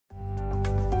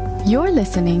You're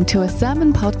listening to a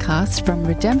sermon podcast from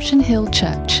Redemption Hill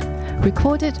Church,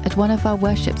 recorded at one of our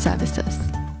worship services.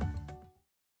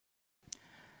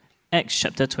 Acts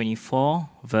chapter 24,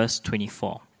 verse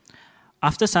 24.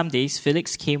 After some days,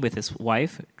 Felix came with his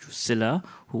wife, Drusilla,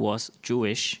 who was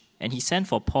Jewish, and he sent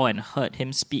for Paul and heard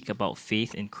him speak about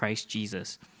faith in Christ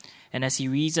Jesus. And as he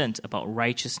reasoned about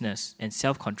righteousness and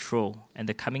self-control and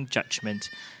the coming judgment,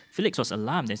 Felix was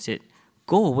alarmed and said,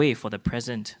 "Go away for the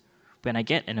present. When I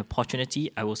get an opportunity,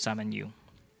 I will summon you."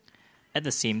 At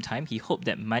the same time, he hoped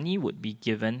that money would be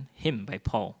given him by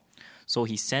Paul. So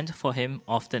he sent for him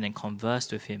often and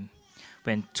conversed with him.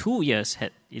 When 2 years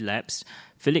had elapsed,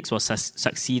 Felix was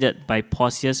succeeded by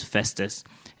Porcius Festus,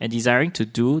 and desiring to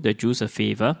do the Jews a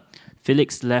favor,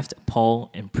 Felix left Paul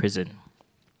in prison.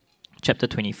 Chapter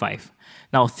 25.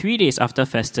 Now 3 days after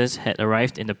Festus had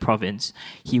arrived in the province,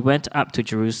 he went up to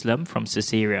Jerusalem from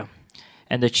Caesarea.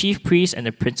 And the chief priests and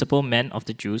the principal men of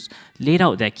the Jews laid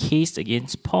out their case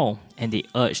against Paul, and they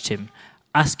urged him,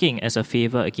 asking as a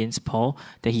favor against Paul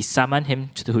that he summon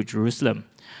him to Jerusalem,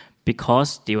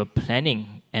 because they were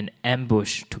planning an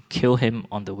ambush to kill him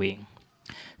on the way.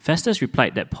 Festus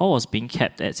replied that Paul was being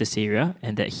kept at Caesarea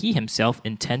and that he himself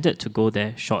intended to go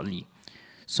there shortly.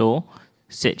 So,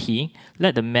 said he,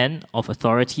 "Let the men of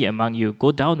authority among you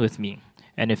go down with me,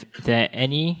 and if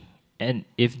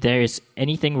there is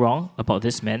anything wrong about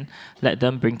this man, let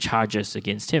them bring charges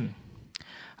against him."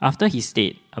 After he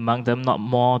stayed among them not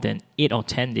more than 8 or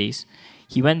 10 days,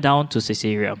 he went down to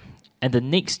Caesarea, and the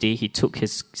next day he took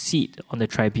his seat on the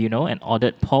tribunal and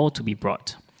ordered Paul to be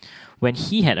brought. When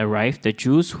he had arrived, the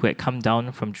Jews who had come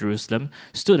down from Jerusalem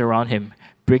stood around him,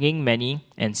 bringing many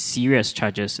and serious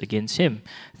charges against him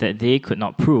that they could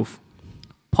not prove.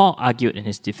 Paul argued in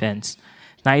his defense,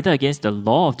 "Neither against the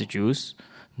law of the Jews,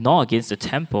 nor against the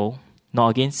temple, nor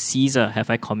against Caesar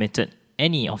have I committed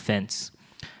any offense."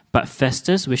 But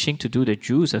Festus, wishing to do the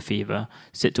Jews a favor,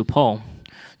 said to Paul,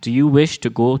 "Do you wish to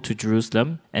go to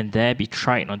Jerusalem and there be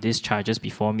tried on these charges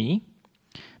before me?"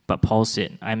 But Paul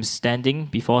said, "I am standing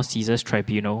before Caesar's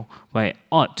tribunal where I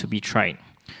ought to be tried.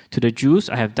 To the Jews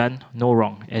I have done no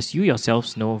wrong, as you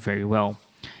yourselves know very well.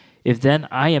 If then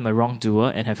I am a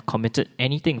wrongdoer and have committed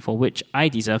anything for which I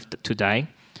deserve to die,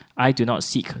 I do not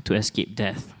seek to escape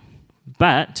death.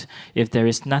 But if there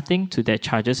is nothing to their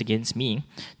charges against me,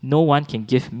 no one can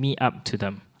give me up to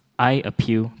them. I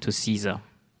appeal to Caesar."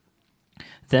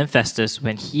 Then Festus,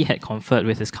 when he had conferred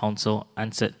with his council,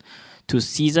 answered, "To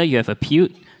Caesar you have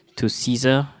appealed, to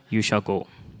Caesar you shall go."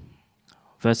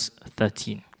 Verse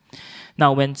 13.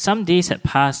 Now when some days had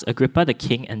passed, Agrippa the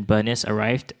king and Bernice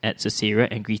arrived at Caesarea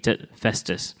and greeted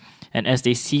Festus. And as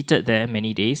they seated there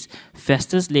many days,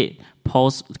 Festus laid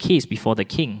Paul's case before the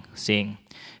king, saying,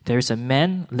 "There is a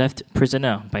man left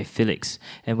prisoner by Felix,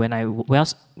 and when I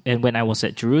was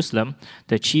at Jerusalem,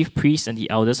 the chief priests and the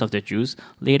elders of the Jews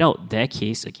laid out their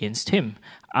case against him,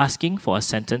 asking for a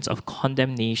sentence of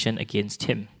condemnation against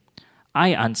him. I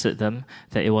answered them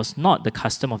that it was not the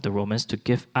custom of the Romans to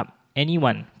give up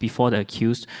anyone before the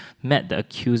accused met the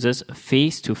accusers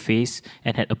face to face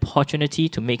and had opportunity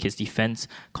to make his defense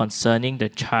concerning the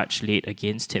charge laid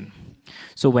against him.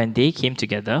 So when they came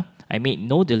together, I made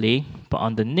no delay, but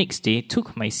on the next day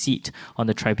took my seat on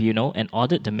the tribunal and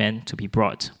ordered the men to be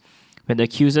brought. When the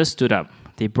accusers stood up,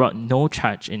 they brought no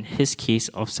charge in his case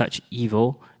of such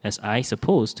evil as I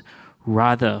supposed.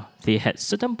 Rather, they had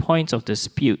certain points of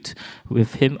dispute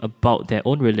with him about their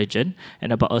own religion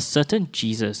and about a certain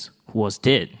Jesus who was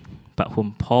dead, but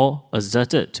whom Paul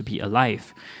asserted to be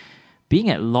alive. Being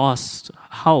at loss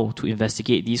how to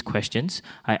investigate these questions,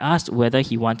 I asked whether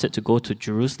he wanted to go to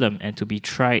Jerusalem and to be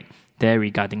tried there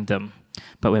regarding them.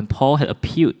 But when Paul had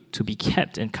appealed to be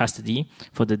kept in custody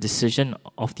for the decision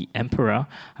of the emperor,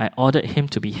 I ordered him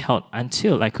to be held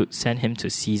until I could send him to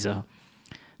Caesar.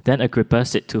 Then Agrippa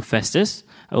said to Festus,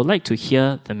 "I would like to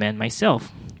hear the man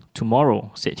myself."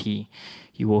 "Tomorrow," said he,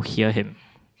 "you will hear him."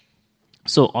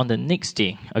 So on the next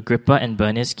day, Agrippa and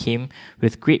Bernice came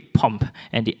with great pomp,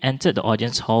 and they entered the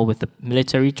audience hall with the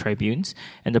military tribunes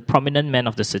and the prominent men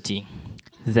of the city.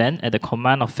 Then, at the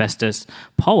command of Festus,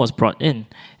 Paul was brought in,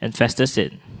 and Festus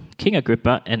said, "King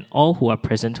Agrippa and all who are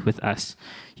present with us,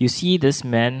 you see this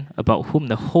man about whom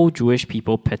the whole Jewish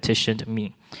people petitioned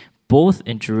me, both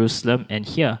in Jerusalem and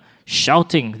here,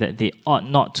 shouting that he ought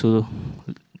not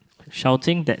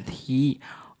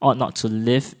to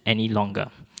live any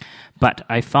longer. But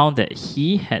I found that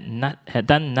he had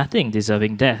done nothing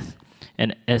deserving death,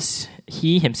 and as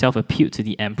he himself appealed to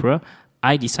the emperor,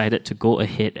 I decided to go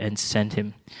ahead and send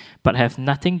him, but have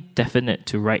nothing definite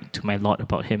to write to my lord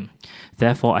about him.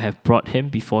 Therefore I have brought him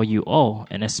before you all,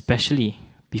 and especially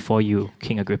before you,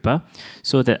 King Agrippa,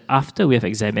 so that after we have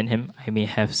examined him, I may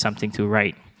have something to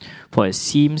write. For it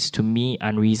seems to me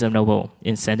unreasonable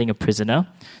in sending a prisoner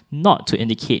not to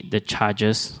indicate the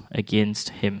charges against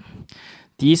him.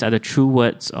 These are the true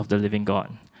words of the living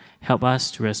God. Help us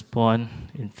to respond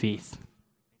in faith.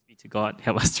 Thanks be to God.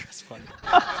 Help us to respond.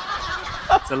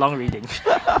 It's a long reading.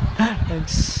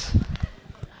 Thanks.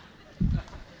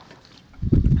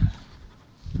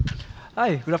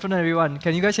 Hi, good afternoon, everyone.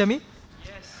 Can you guys hear me?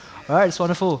 Yes. All right, it's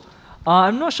wonderful.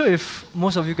 I'm not sure if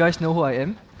most of you guys know who I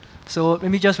am. So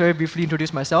let me just very briefly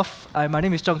introduce myself. My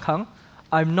name is Zheng Kang.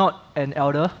 I'm not an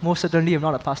elder. Most certainly, I'm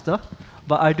not a pastor.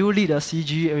 But I do lead a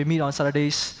CG, and we meet on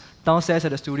Saturdays downstairs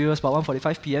at the studios about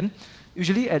 1:45 p.m.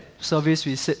 Usually at service,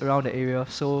 we sit around the area.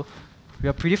 So we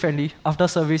are pretty friendly. After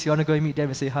service, you want to go and meet them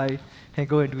and say hi, and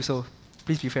go and do so.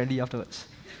 Please be friendly afterwards.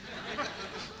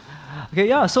 Okay,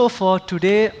 yeah, so for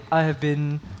today, I have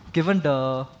been given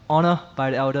the honor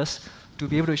by the elders to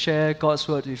be able to share God's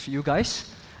word with you guys.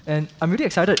 And I'm really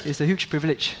excited. It's a huge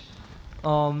privilege.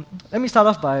 Let me start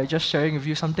off by just sharing with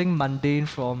you something mundane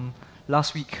from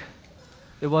last week.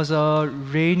 It was a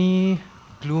rainy,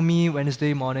 gloomy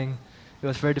Wednesday morning. It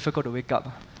was very difficult to wake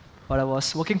up. But I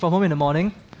was working from home in the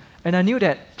morning, and I knew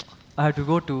that I had to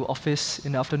go to office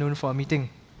in the afternoon for a meeting.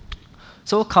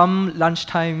 So come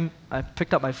lunchtime, I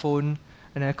picked up my phone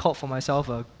and I called for myself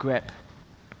a Grab.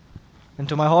 And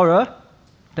to my horror,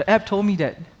 the app told me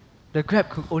that the Grab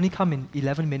could only come in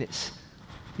 11 minutes.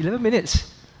 11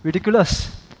 minutes?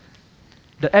 Ridiculous.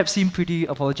 The app seemed pretty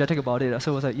apologetic about it.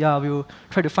 So it was like, yeah, we'll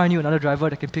try to find you another driver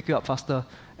that can pick you up faster.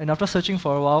 And after searching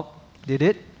for a while, they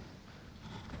did.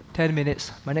 10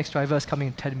 minutes. My next driver is coming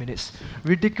in 10 minutes.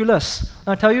 Ridiculous.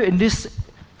 I tell you, in this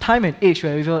time and age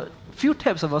where with a few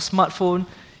taps of a smartphone,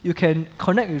 you can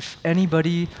connect with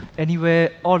anybody,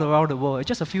 anywhere, all around the world. It's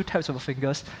just a few taps of your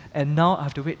fingers, and now I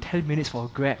have to wait 10 minutes for a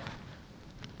Grab.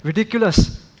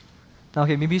 Ridiculous. Now,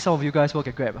 okay, maybe some of you guys work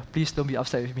at Grab. Please don't be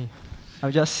upset with me.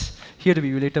 I'm just here to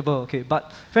be relatable, okay?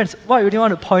 But friends, what I really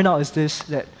want to point out is this,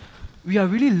 that we are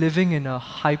really living in a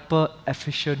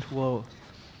hyper-efficient world,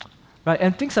 right?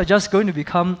 And things are just going to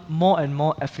become more and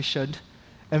more efficient,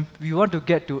 and we want to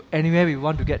get to anywhere we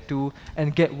want to get to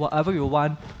and get whatever we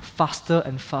want faster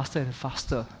and faster and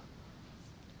faster.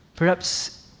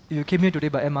 Perhaps if you came here today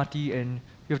by MRT and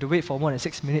you have to wait for more than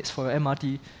 6 minutes for your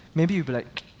MRT, maybe you'll be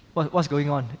like, what's going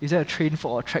on? Is there a train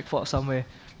fault or a track fault somewhere?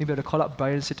 Maybe I have to call up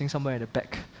Brian sitting somewhere in the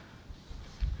back.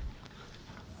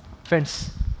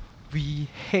 Friends, we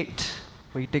hate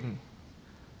waiting.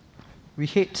 We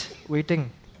hate waiting.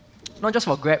 Not just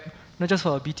for Grab, not just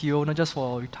for a BTO, not just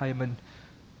for retirement.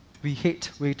 We hate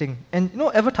waiting. And you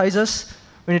know, advertisers,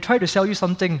 when they try to sell you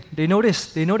something, they know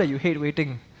this. They know that you hate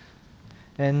waiting.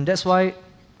 And that's why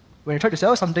when they try to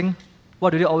sell something,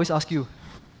 what do they always ask you?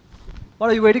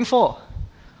 What are you waiting for?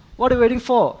 What are you waiting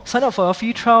for? Sign up for a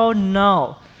free trial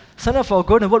now. Sign up for a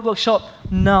Go in the Word workshop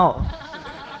now.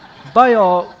 Buy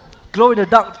your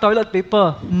glow-in-the-dark toilet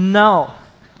paper now.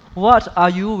 What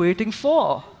are you waiting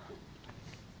for?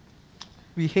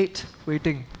 We hate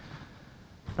waiting.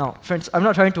 Now, friends, I'm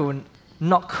not trying to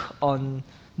knock on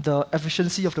the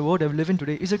efficiency of the world that we live in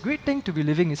today. It's a great thing to be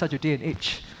living in such a day and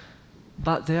age.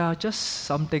 But there are just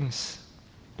some things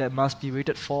that must be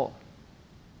waited for.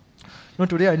 You know,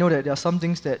 today I know that there are some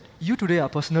things that you today are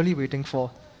personally waiting for.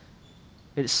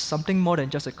 It's something more than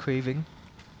just a craving.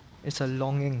 It's a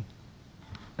longing.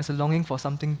 It's a longing for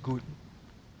something good.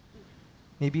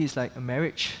 Maybe it's like a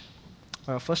marriage,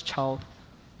 or a first child,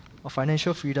 or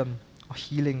financial freedom, or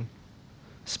healing,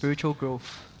 spiritual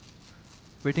growth,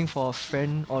 waiting for a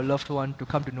friend or loved one to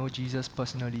come to know Jesus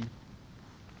personally.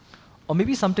 Or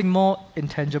maybe something more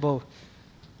intangible.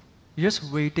 You're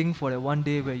just waiting for that one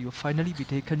day where you'll finally be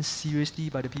taken seriously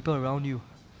by the people around you,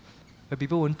 where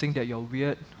people won't think that you're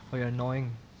weird or you're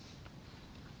annoying.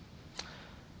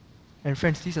 And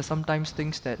friends, these are sometimes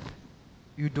things that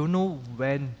you don't know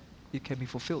when it can be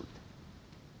fulfilled.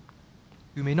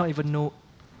 You may not even know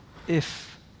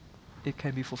if it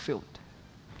can be fulfilled.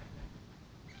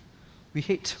 We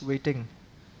hate waiting.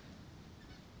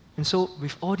 And so,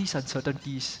 with all these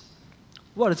uncertainties,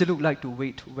 what does it look like to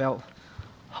wait well?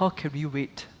 How can we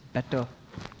wait better?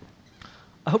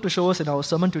 I hope to show us in our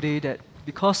sermon today that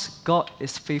because God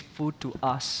is faithful to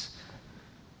us,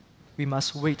 we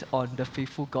must wait on the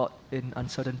faithful God in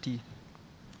uncertainty.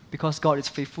 Because God is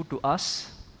faithful to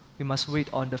us, we must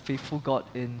wait on the faithful God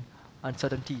in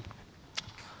uncertainty.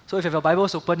 So if you have your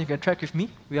Bibles open, you can track with me.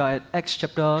 We are at Acts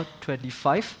chapter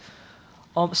 25.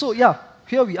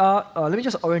 Here we are. Let me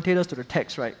just orientate us to the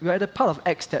text, right? We are at the part of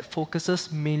Acts that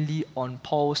focuses mainly on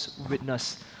Paul's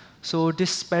witness. So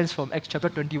this spans from Acts chapter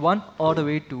 21 all the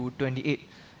way to 28.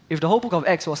 if the whole book of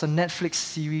Acts was a Netflix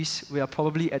series, we are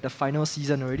probably at the final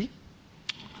season already.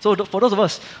 So for those of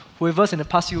us who have us in the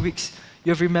past few weeks,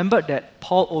 you have remembered that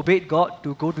Paul obeyed God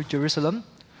to go to Jerusalem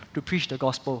to preach the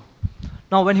gospel.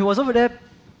 Now, when he was over there,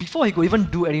 before he could even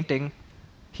do anything,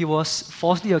 he was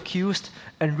falsely accused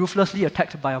and ruthlessly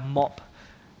attacked by a mob.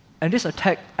 And this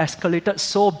attack escalated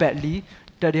so badly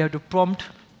that they had to prompt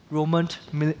Roman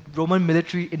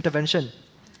military intervention.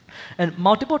 And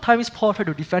multiple times, Paul tried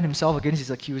to defend himself against his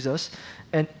accusers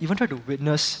and even tried to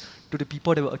witness to the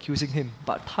people that were accusing him.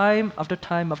 But time after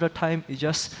time after time, it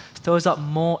just stirs up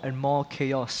more and more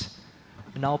chaos.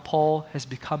 And now Paul has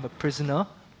become a prisoner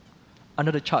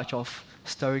under the charge of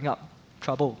stirring up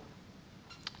trouble.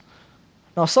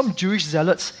 Now, some Jewish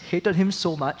zealots hated him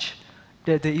so much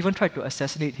that they even tried to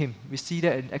assassinate him. We see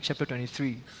that in Acts chapter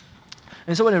 23.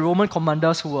 And so when the Roman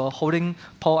commanders who were holding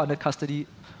Paul under custody,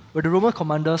 when the Roman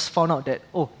commanders found out that,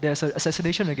 there's an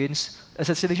assassination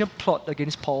plot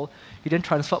against Paul, he then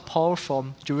transferred Paul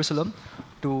from Jerusalem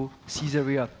to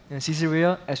Caesarea. And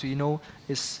Caesarea, as we know,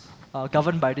 is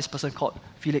governed by this person called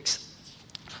Felix.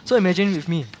 So imagine with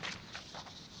me,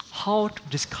 how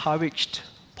discouraged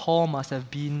Paul must have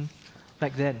been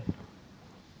back then.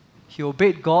 He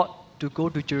obeyed God to go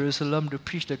to Jerusalem to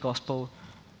preach the gospel.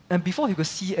 And before he could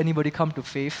see anybody come to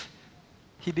faith,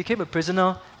 he became a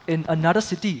prisoner in another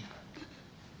city.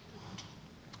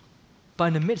 But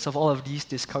in the midst of all of these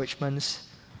discouragements,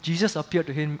 Jesus appeared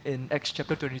to him in Acts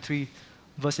chapter 23,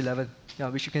 verse 11,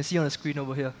 which you can see on the screen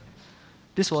over here.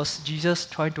 This was Jesus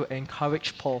trying to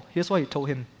encourage Paul. Here's what he told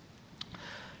him.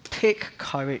 Take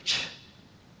courage,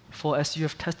 for as you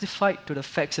have testified to the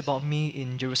facts about me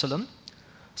in Jerusalem,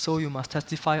 so you must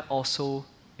testify also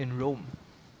in Rome.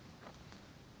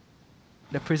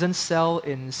 The prison cell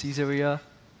in Caesarea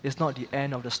is not the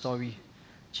end of the story.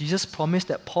 Jesus promised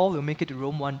that Paul will make it to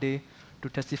Rome one day to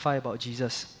testify about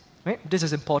Jesus. Right? This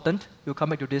is important. We'll come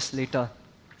back to this later.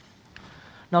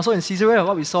 Now, so in Caesarea,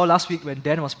 what we saw last week when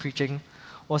Dan was preaching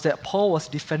was that Paul was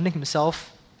defending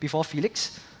himself before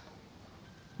Felix,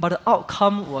 but the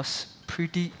outcome was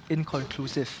pretty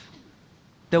inconclusive.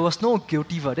 There was no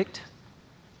guilty verdict,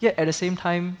 yet at the same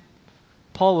time,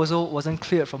 Paul also wasn't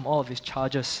cleared from all of his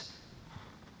charges.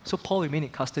 So Paul remained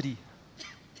in custody.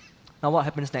 Now what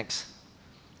happens next?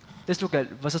 Let's look at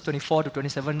verses 24 to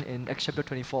 27 in Acts chapter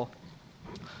 24.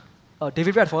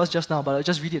 David read for us just now, but I'll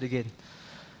just read it again.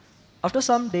 After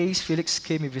some days, Felix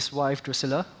came with his wife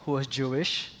Drusilla, who was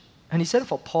Jewish, and he sent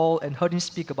for Paul and heard him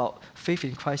speak about faith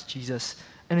in Christ Jesus.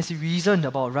 And as he reasoned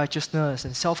about righteousness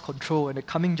and self-control and the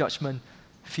coming judgment,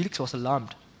 Felix was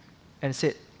alarmed and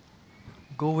said,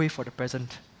 "Go away for the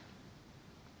present.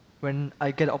 When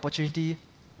I get an opportunity,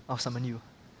 I'll summon you."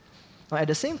 Now, at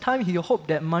the same time, he hoped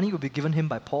that money would be given him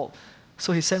by Paul,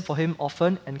 so he sent for him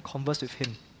often and conversed with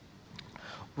him.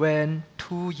 When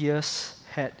 2 years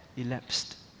had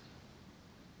elapsed,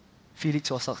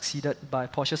 Felix was succeeded by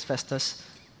Porcius Festus,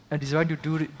 and desiring to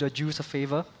do the Jews a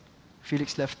favor,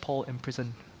 Felix left Paul in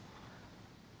prison.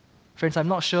 Friends, I'm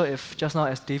not sure if just now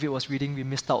as David was reading, we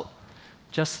missed out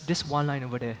just this one line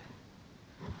over there.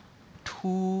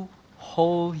 2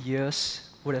 whole years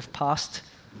would have passed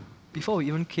before we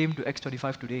even came to Acts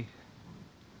 25 today.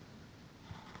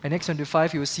 In Acts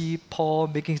 25, you will see Paul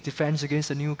making his defense against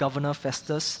the new governor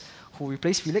Festus, who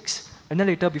replaced Felix, and then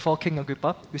later before King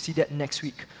Agrippa. You'll see that next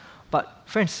week. But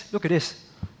friends, look at this.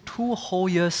 2 whole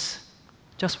years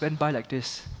just went by like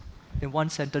this in one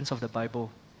sentence of the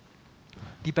Bible.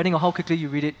 Depending on how quickly you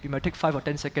read it, it might take 5 or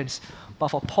 10 seconds. But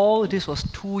for Paul, this was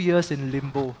 2 years in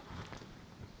limbo.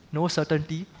 No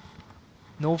certainty,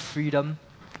 no freedom,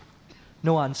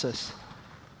 no answers.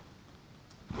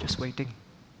 Just waiting.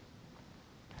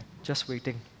 Just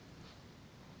waiting.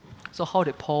 So how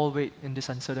did Paul wait in this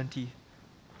uncertainty?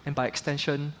 And by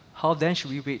extension, how then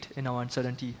should we wait in our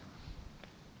uncertainty?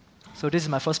 So this is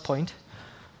my first point.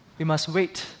 We must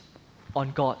wait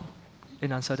on God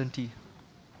in uncertainty.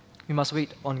 We must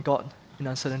wait on God in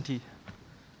uncertainty.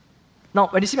 Now,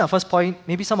 when you see my first point,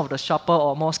 maybe some of the sharper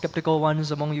or more skeptical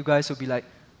ones among you guys will be like,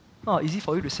 easy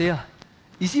for you to say.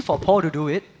 Easy for Paul to do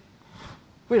it.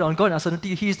 Wait on God in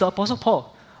uncertainty. He is the Apostle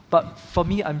Paul. But for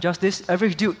me, I'm just this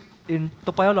average dude in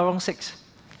Toa Payoh Lorong 6.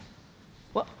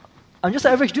 What? I'm just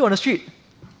an average dude on the street.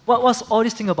 What's all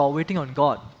this thing about waiting on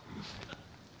God?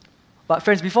 But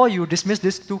friends, before you dismiss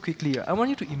this too quickly, I want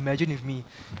you to imagine with me.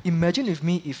 Imagine with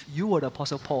me if you were the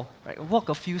Apostle Paul. Right? Walk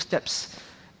a few steps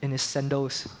in his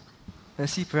sandals and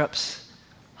see perhaps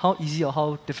how easy or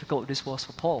how difficult this was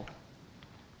for Paul.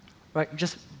 Right?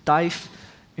 Just dive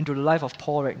into the life of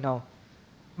Paul right now.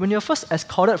 When you're first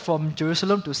escorted from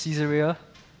Jerusalem to Caesarea,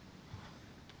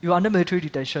 you're under military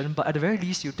detention, but at the very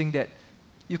least you think that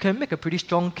you can make a pretty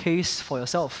strong case for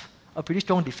yourself, a pretty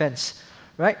strong defense,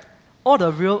 right? All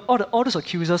those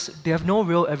accusers, they have no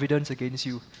real evidence against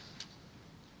you.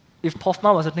 If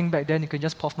Poffma was a thing back then, you can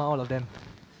just Poffma all of them.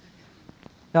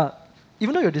 Now,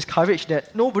 even though you're discouraged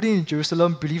that nobody in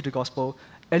Jerusalem believed the gospel,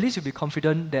 at least you'll be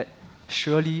confident that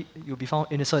surely you'll be found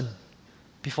innocent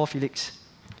before Felix.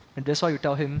 And that's why you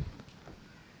tell him,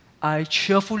 I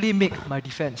cheerfully make my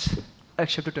defense.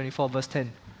 Acts chapter 24, verse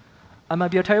 10. I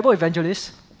might be a terrible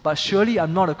evangelist, but surely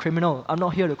I'm not a criminal. I'm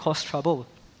not here to cause trouble.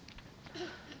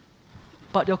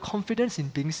 But your confidence in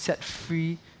being set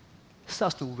free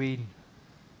starts to wane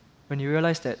when you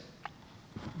realize that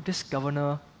this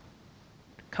governor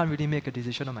can't really make a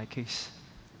decision on my case.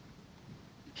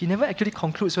 He never actually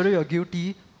concludes whether you're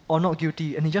guilty or not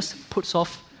guilty, and he just puts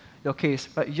off your case,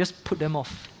 right? You just put them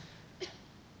off.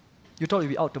 You thought you'd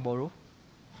be out tomorrow,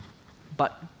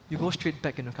 but you go straight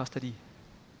back into custody.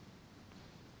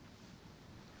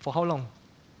 For how long?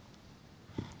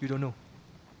 You don't know.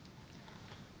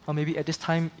 Or maybe at this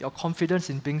time, your confidence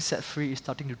in being set free is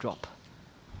starting to drop.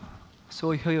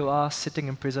 So here you are, sitting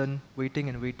in prison, waiting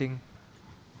and waiting.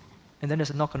 And then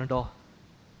there's a knock on the door.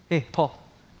 Hey, Paul,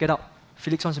 get out.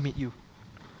 Felix wants to meet you.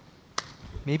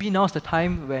 Maybe now's the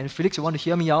time when Felix will want to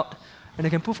hear me out, and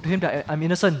I can prove to him that I'm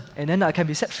innocent, and then I can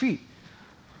be set free.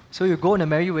 So you go in a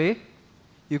merry way,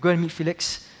 you go and meet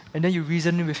Felix, and then you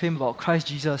reason with him about Christ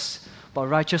Jesus, about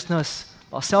righteousness,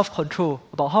 about self-control,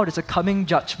 about how there's a coming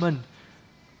judgment.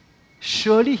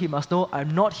 Surely he must know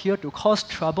I'm not here to cause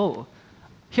trouble.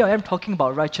 Here I am talking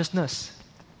about righteousness.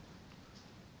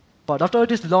 But after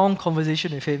this long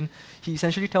conversation with him, he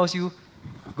essentially tells you,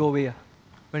 go away.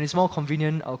 When it's more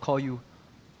convenient, I'll call you.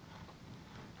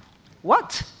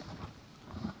 What?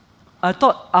 I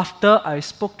thought after I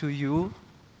spoke to you,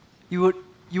 you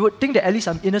would think that at least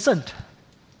I'm innocent.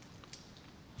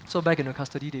 So back into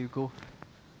custody, there you go.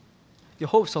 Your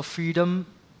hopes of freedom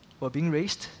were being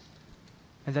raised,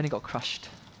 and then it got crushed.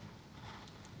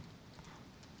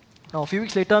 Now, a few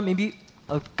weeks later, maybe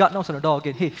a guard knocks on the door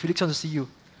again. Hey, Felix wants to see you.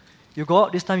 You go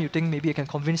out, this time you think maybe I can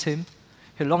convince him. You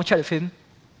have a long chat with him.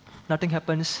 Nothing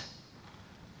happens.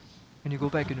 And you go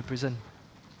back into prison.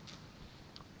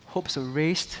 Hopes are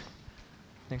raised,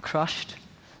 then crushed,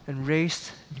 and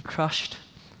raised, and crushed,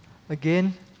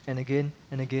 again, and again,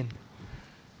 and again.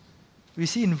 We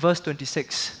see in verse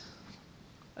 26,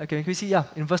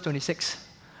 in verse 26,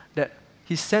 that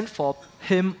he sent for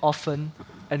him often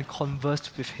and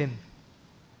conversed with him.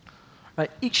 Right?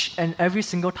 Each and every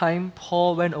single time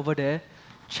Paul went over there,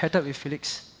 chatted with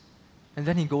Felix, and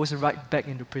then he goes right back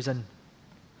into prison.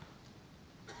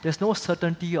 There's no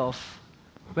certainty of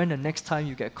when the next time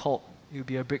you get caught, you'll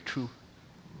be a breakthrough.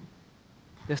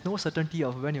 There's no certainty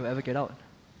of when you'll ever get out.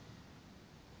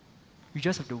 You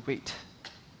just have to wait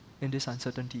in this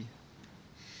uncertainty.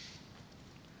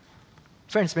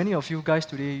 Friends, many of you guys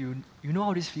today, you know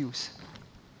how this feels.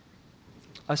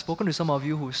 I've spoken to some of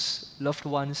you whose loved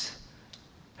ones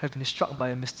have been struck by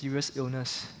a mysterious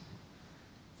illness,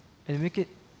 and make it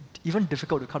even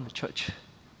difficult to come to church.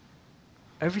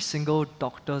 Every single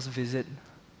doctor's visit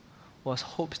was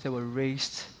hopes that were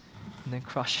raised and then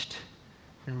crushed,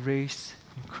 and raised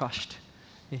and crushed.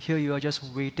 And here you are just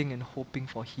waiting and hoping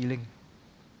for healing.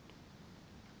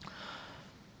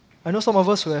 I know some of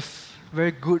us who have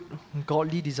very good,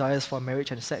 godly desires for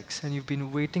marriage and sex, and you've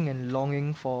been waiting and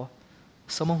longing for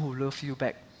someone who loves you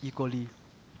back equally.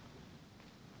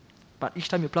 But each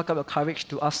time you pluck up your courage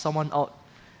to ask someone out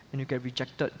and you get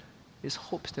rejected, it's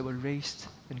hopes that were raised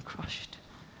and crushed,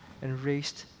 and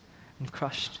raised and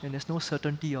crushed, and there's no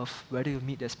certainty of whether you'll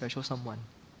meet that special someone.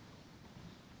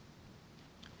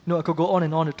 I could go on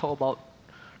and on to talk about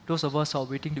those of us who are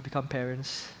waiting to become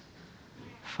parents,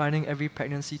 finding every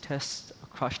pregnancy test a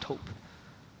crushed hope.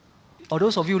 Or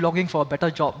those of you longing for a better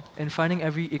job and finding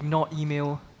every ignored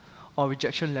email or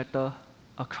rejection letter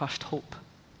a crushed hope.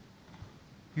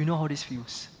 You know how this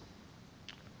feels.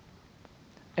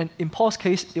 And in Paul's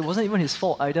case, it wasn't even his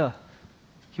fault either.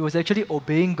 He was actually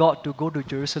obeying God to go to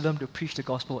Jerusalem to preach the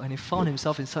gospel, and he found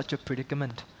himself in such a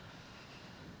predicament.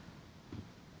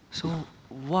 So,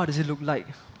 what does it look like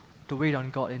to wait on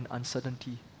God in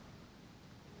uncertainty?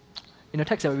 In the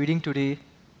text that we're reading today,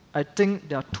 I think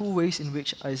there are two ways in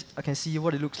which I can see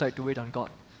what it looks like to wait on God.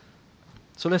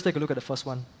 So let's take a look at the first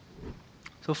one.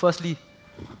 So firstly,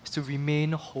 is to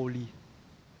remain holy.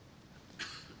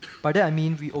 By that I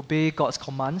mean we obey God's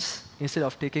commands instead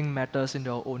of taking matters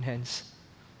into our own hands.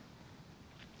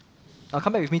 Now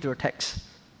come back with me to the text.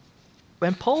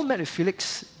 When Paul met with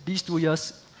Felix these 2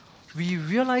 years, we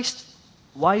realized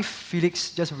why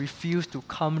Felix just refused to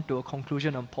come to a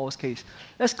conclusion on Paul's case.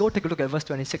 Let's go take a look at verse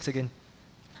 26 again.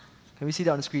 Can we see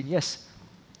that on the screen? Yes.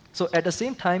 So at the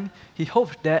same time, he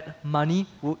hoped that money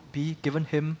would be given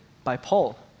him by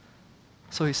Paul.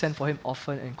 So he sent for him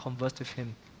often and conversed with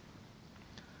him.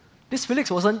 This Felix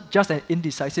wasn't just an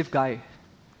indecisive guy.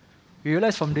 We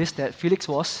realize from this that Felix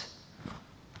was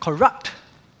corrupt.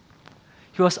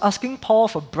 He was asking Paul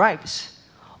for bribes.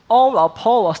 All while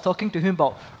Paul was talking to him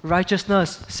about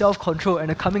righteousness, self-control,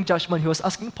 and a coming judgment, he was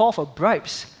asking Paul for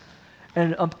bribes.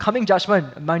 And a coming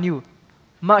judgment, mind you,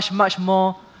 much, much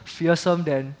more fearsome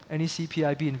than any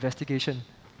CPIB investigation.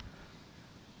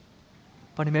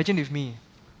 But imagine with me,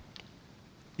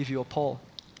 if you were Paul,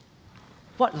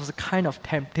 what was the kind of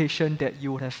temptation that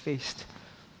you would have faced?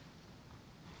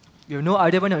 You have no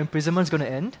idea when your imprisonment is going to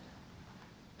end.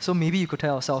 So maybe you could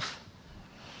tell yourself,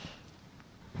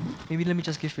 maybe let me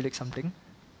just give Felix something.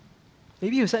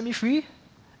 Maybe he'll set me free,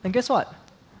 and guess what?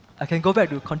 I can go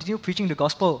back to continue preaching the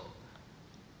gospel.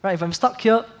 Right? If I'm stuck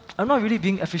here, I'm not really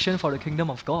being efficient for the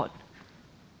kingdom of God.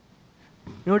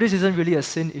 You know, this isn't really a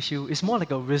sin issue. It's more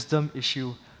like a wisdom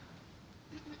issue.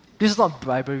 This is not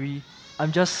bribery.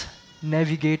 I'm just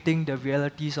navigating the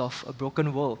realities of a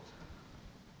broken world.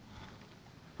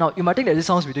 Now, you might think that this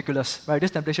sounds ridiculous, right? This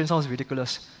temptation sounds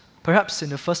ridiculous. Perhaps in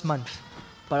the first month.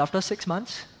 But after 6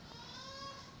 months,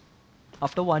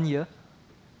 after 1 year,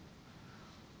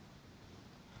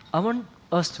 I want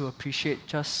us to appreciate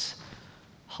just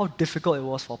how difficult it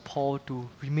was for Paul to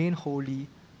remain holy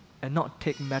and not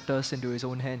take matters into his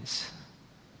own hands.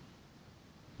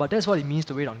 But that's what it means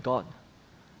to wait on God.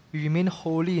 We remain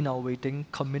holy in our waiting,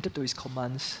 committed to his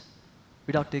commands,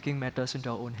 without taking matters into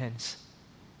our own hands.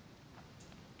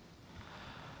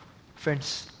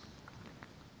 Friends,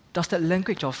 does that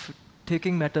language of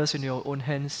taking matters in your own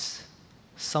hands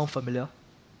sound familiar?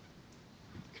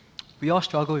 We all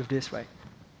struggle with this, right?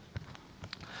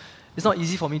 It's not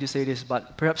easy for me to say this,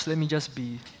 but perhaps let me just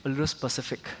be a little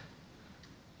specific.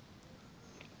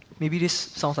 Maybe this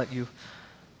sounds like you.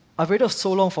 I've waited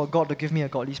so long for God to give me a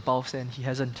godly spouse, and he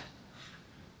hasn't.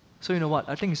 So you know what?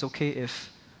 I think it's okay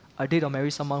if I date or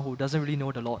marry someone who doesn't really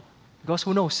know the Lord. Because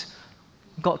who knows?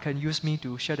 God can use me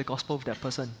to share the gospel with that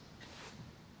person.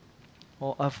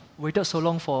 Or I've waited so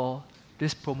long for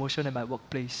this promotion at my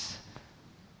workplace.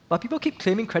 But people keep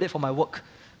claiming credit for my work,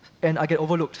 and I get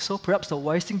overlooked. So perhaps the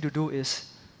wise thing to do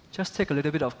is just take a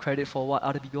little bit of credit for what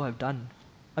other people have done.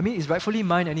 I mean, it's rightfully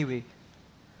mine anyway.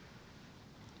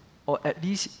 Or at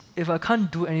least, if I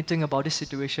can't do anything about this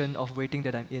situation of waiting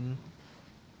that I'm in,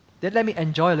 then let me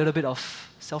enjoy a little bit of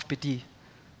self-pity.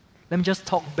 Let me just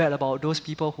talk bad about those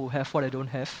people who have what I don't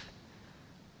have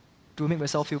to make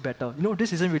myself feel better. You know,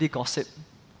 this isn't really gossip.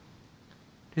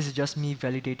 This is just me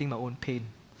validating my own pain.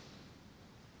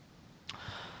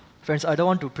 Friends, I don't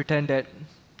want to pretend that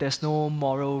there's no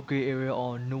moral gray area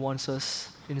or nuances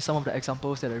in some of the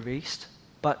examples that I raised,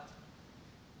 but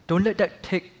don't let that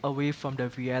take away from the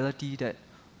reality that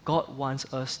God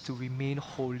wants us to remain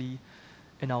holy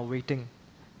in our waiting.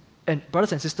 And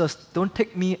brothers and sisters, don't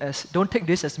take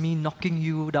this as me knocking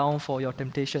you down for your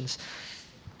temptations.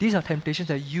 These are temptations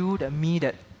that you, that me,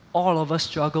 that all of us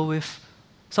struggle with,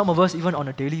 some of us even on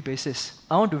a daily basis.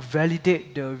 I want to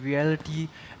validate the reality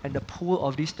and the pool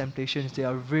of these temptations. They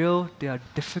are real, they are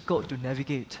difficult to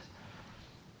navigate.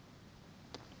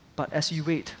 But as you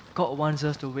wait, God wants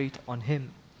us to wait on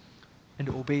him and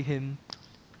to obey him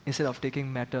instead of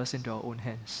taking matters into our own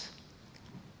hands.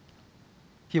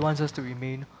 He wants us to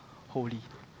remain holy.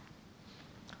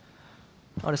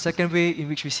 Now, the second way in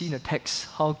which we see in the text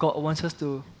how God wants us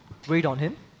to wait on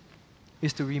him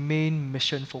is to remain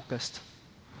mission-focused.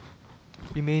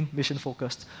 Remain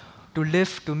mission-focused. To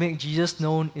live to make Jesus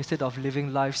known instead of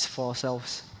living lives for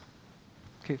ourselves.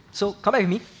 Okay, so come back with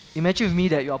me. Imagine with me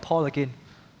that you are Paul again.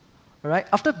 Alright?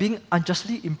 After being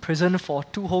unjustly imprisoned for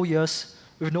 2 whole years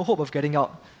with no hope of getting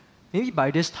out, maybe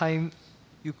by this time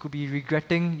you could be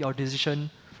regretting your decision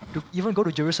to even go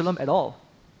to Jerusalem at all.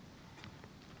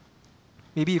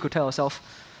 Maybe you could tell yourself,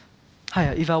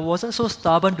 if I wasn't so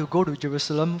stubborn to go to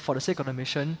Jerusalem for the sake of the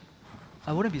mission,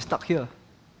 I wouldn't be stuck here.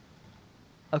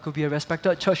 I could be a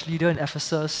respected church leader in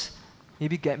Ephesus,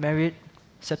 maybe get married,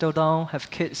 settle down, have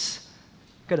kids,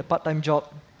 get a part-time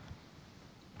job,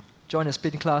 join a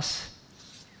spin class,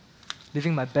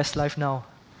 living my best life now.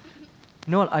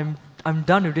 You know what, I'm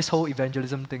done with this whole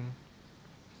evangelism thing.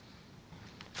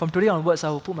 From today onwards, I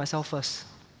will put myself first,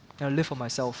 and I'll live for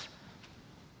myself.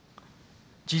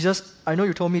 Jesus, I know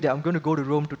you told me that I'm going to go to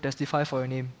Rome to testify for your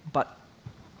name, but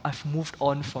I've moved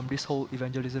on from this whole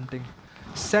evangelism thing.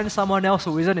 Send someone else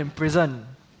who isn't in prison.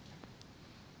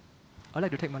 I'd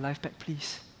like to take my life back,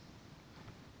 please.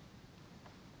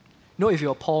 You know, if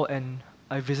you're Paul and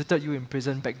I visited you in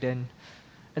prison back then,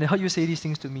 and I heard you say these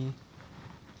things to me,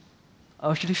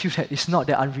 I actually feel that it's not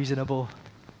that unreasonable.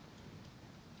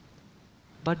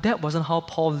 But that wasn't how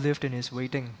Paul lived in his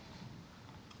waiting.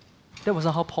 That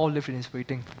wasn't how Paul lived in his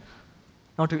waiting.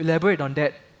 Now, to elaborate on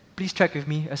that, please track with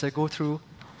me as I go through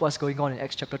what's going on in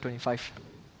Acts chapter 25.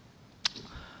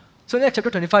 So in Acts chapter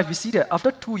 25, we see that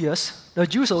after 2 years, the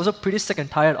Jews are also pretty sick and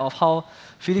tired of how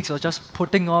Felix was just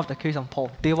putting off the case on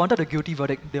Paul. They wanted a guilty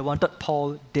verdict. They wanted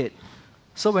Paul dead.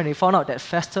 So when they found out that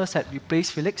Festus had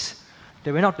replaced Felix,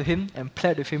 they went out to him and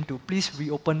pled with him to please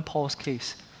reopen Paul's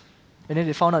case. And then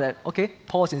they found out that, okay,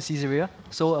 Paul's in Caesarea,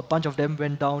 so a bunch of them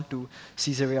went down to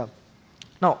Caesarea.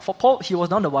 Now, for Paul, he was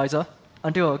none the wiser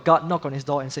until a guard knocked on his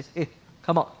door and said, hey,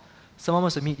 come out, someone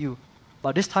wants to meet you.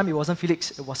 But this time it wasn't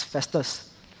Felix, it was Festus.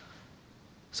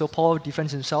 So Paul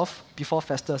defends himself before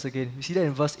Festus again. You see that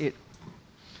in verse 8.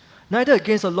 Neither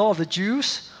against the law of the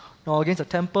Jews, nor against the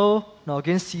temple, nor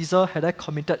against Caesar had I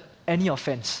committed any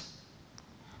offense.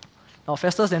 Now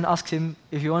Festus then asks him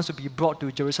if he wants to be brought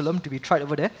to Jerusalem to be tried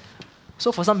over there.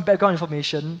 So for some background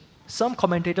information, some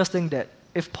commentators think that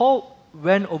if Paul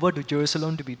went over to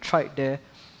Jerusalem to be tried there,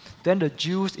 then the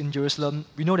Jews in Jerusalem,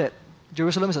 we know that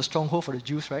Jerusalem is a stronghold for the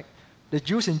Jews, right? The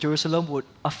Jews in Jerusalem would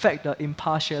affect the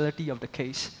impartiality of the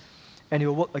case, and it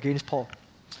will work against Paul.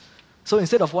 So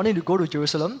instead of wanting to go to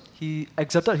Jerusalem, he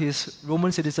exerted his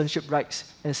Roman citizenship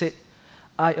rights and said,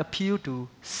 I appeal to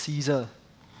Caesar.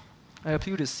 I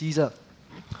appeal to Caesar.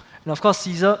 And of course,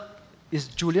 Caesar is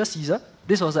Julius Caesar.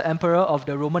 This was the emperor of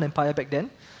the Roman Empire back then.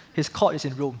 His court is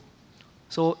in Rome.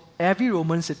 So every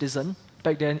Roman citizen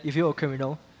back then, if you were a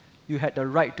criminal, you had the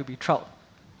right to be tried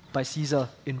by Caesar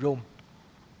in Rome.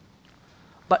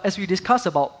 But as we discuss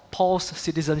about Paul's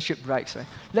citizenship rights, right,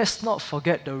 let's not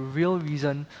forget the real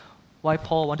reason why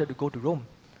Paul wanted to go to Rome.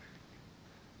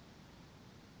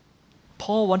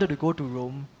 Paul wanted to go to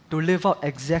Rome to live out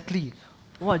exactly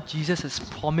what Jesus has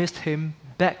promised him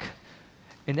back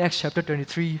in Acts chapter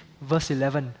 23, verse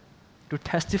 11, to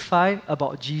testify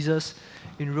about Jesus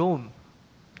in Rome.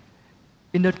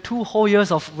 In the 2 whole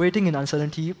years of waiting in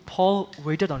uncertainty, Paul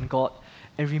waited on God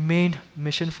and remained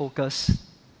mission-focused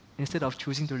instead of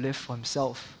choosing to live for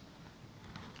himself.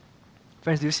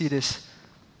 Friends, do you see this?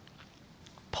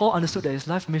 Paul understood that his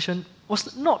life mission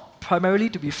was not primarily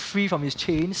to be free from his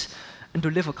chains and to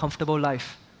live a comfortable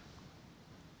life,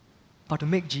 but to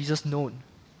make Jesus known.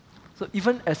 So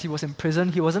even as he was in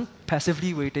prison, he wasn't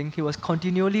passively waiting, he was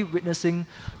continually witnessing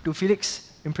to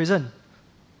Felix in prison.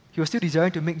 He was still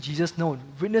desiring to make Jesus known.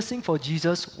 Witnessing for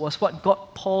Jesus was what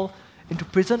got Paul into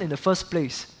prison in the first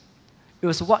place. It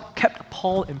was what kept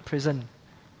Paul in prison.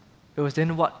 It was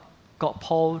then what got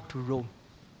Paul to Rome.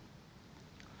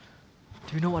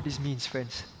 Do you know what this means,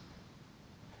 friends?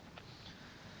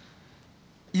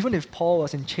 Even if Paul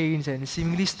was in chains and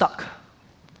seemingly stuck,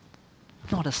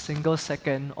 not a single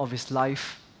second of his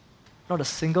life, not a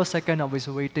single second of his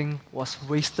waiting was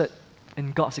wasted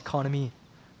in God's economy.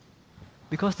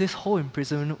 Because this whole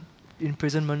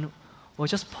imprisonment was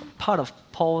just part of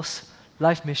Paul's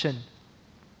life mission,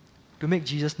 to make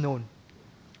Jesus known.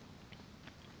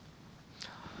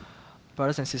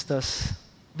 Brothers and sisters,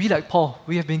 we like Paul,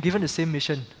 we have been given the same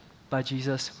mission by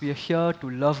Jesus. We are here to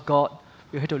love God,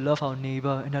 we are here to love our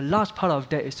neighbor, and a large part of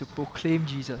that is to proclaim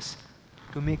Jesus,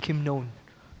 to make him known,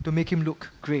 to make him look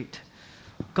great.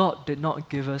 God did not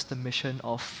give us the mission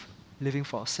of living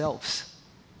for ourselves.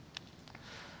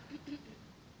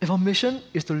 If our mission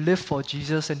is to live for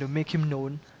Jesus and to make him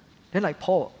known, then like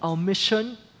Paul, our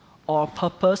mission or our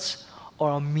purpose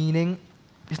or our meaning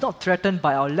is not threatened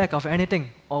by our lack of anything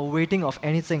or waiting of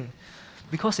anything.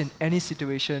 Because in any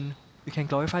situation, we can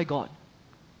glorify God.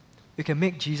 We can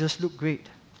make Jesus look great.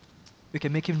 We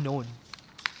can make him known.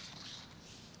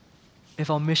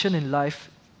 If our mission in life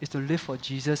is to live for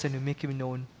Jesus and to make him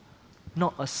known,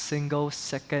 not a single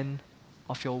second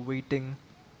of your waiting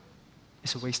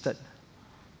is wasted.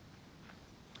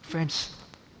 Friends,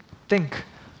 think.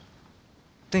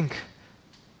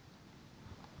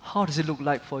 How does it look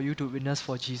like for you to witness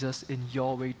for Jesus in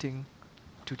your waiting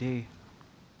today?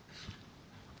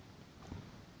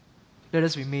 Let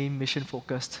us remain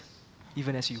mission-focused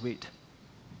even as we wait.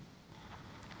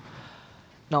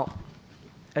 Now,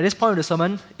 at this point of the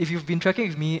sermon, if you've been tracking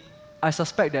with me, I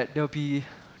suspect that there will be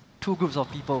 2 groups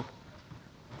of people.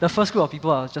 The first group of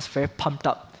people are just very pumped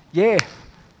up. Yeah,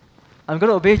 I'm going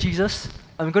to obey Jesus.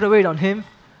 I'm going to wait on him.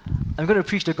 I'm going to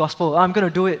preach the gospel. I'm going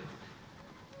to do it.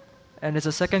 And there's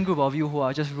a second group of you who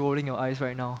are just rolling your eyes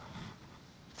right now.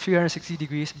 360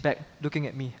 degrees back, looking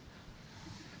at me.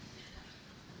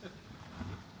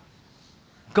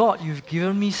 God, you've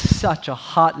given me such a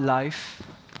hard life.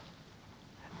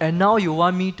 And now you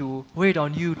want me to wait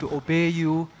on you, to obey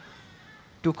you,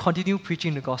 to continue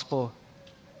preaching the gospel.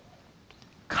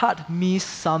 cut me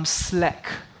some slack.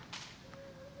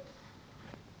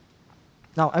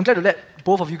 Now, I'm glad to let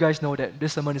both of you guys know that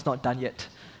this sermon is not done yet.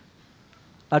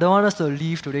 I don't want us to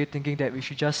leave today thinking that we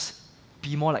should just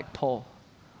be more like Paul.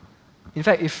 In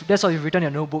fact, if that's all you've written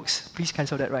in your notebooks, please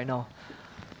cancel that right now.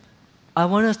 I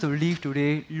want us to leave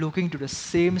today looking to the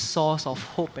same source of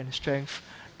hope and strength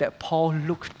that Paul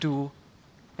looked to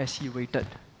as he waited.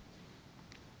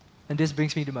 And this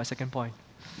brings me to my second point.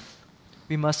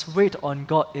 We must wait on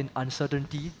God in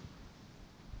uncertainty,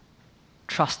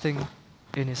 trusting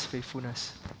in His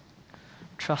faithfulness.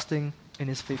 Trusting in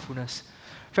His faithfulness.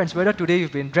 Friends, whether today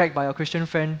you've been dragged by a Christian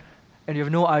friend and you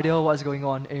have no idea what's going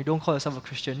on and you don't call yourself a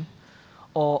Christian,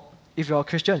 or if you're a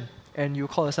Christian and you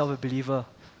call yourself a believer,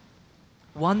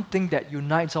 one thing that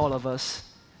unites all of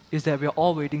us is that we're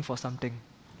all waiting for something.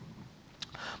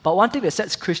 But one thing that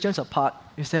sets Christians apart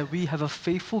is that we have a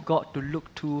faithful God to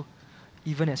look to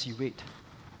even as you wait.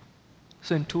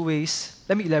 So in two ways,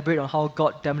 let me elaborate on how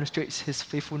God demonstrates His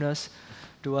faithfulness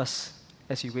to us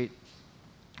as we wait.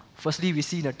 Firstly, we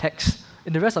see in the text,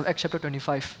 in the rest of Acts chapter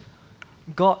 25,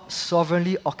 God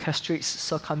sovereignly orchestrates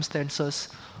circumstances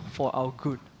for our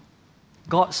good.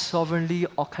 God sovereignly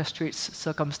orchestrates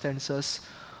circumstances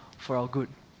for our good.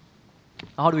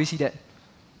 How do we see that?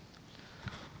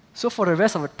 So for the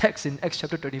rest of the text in Acts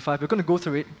chapter 25, we're going to go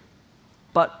through it,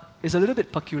 but it's a little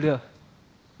bit peculiar.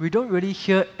 We don't really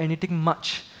hear anything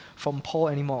much from Paul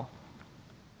anymore.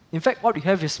 In fact, what we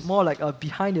have is more like a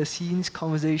behind-the-scenes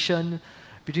conversation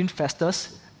between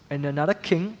Festus and another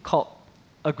king called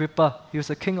Agrippa. He was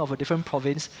a king of a different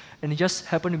province, and he just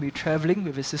happened to be traveling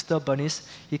with his sister Bernice.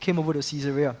 He came over to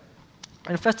Caesarea.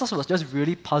 And Festus was just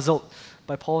really puzzled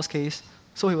by Paul's case,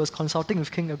 so he was consulting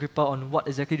with King Agrippa on what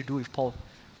exactly to do with Paul.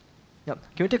 Yep.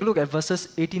 Can we take a look at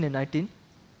verses 18 and 19?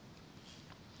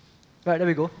 Right, there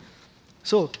we go.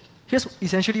 So, here's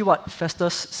essentially what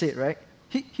Festus said, right?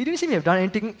 He didn't seem to have done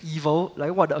anything evil,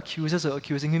 like what the accusers are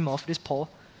accusing him of, this Paul.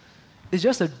 It's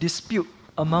just a dispute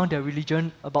among their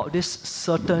religion about this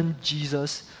certain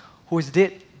Jesus who is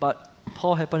dead, but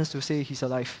Paul happens to say he's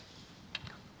alive.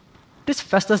 This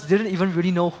Festus didn't even really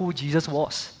know who Jesus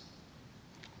was.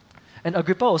 And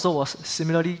Agrippa also was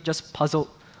similarly just puzzled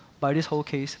by this whole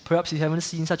case. Perhaps he hadn't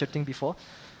seen such a thing before.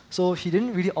 So he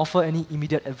didn't really offer any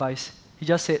immediate advice. He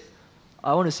just said,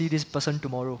 I want to see this person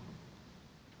tomorrow.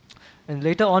 And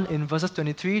later on in verses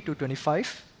 23 to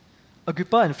 25,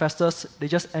 Agrippa and Festus, they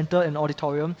just enter an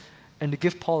auditorium and they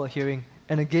give Paul a hearing.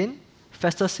 And again,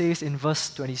 Festus says in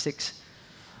verse 26,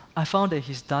 I found that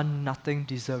he's done nothing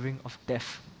deserving of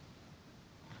death.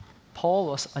 Paul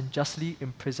was unjustly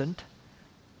imprisoned,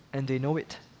 and they know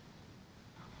it.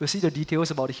 We'll see the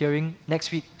details about the hearing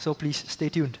next week, so please stay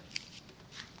tuned.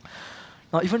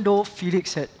 Now, even though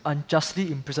Felix had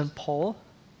unjustly imprisoned Paul,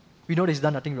 we know that he's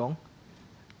done nothing wrong.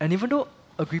 And even though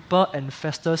Agrippa and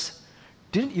Festus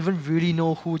didn't even really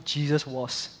know who Jesus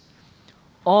was,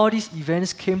 all these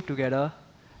events came together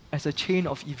as a chain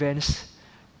of events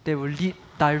that will lead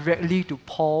directly to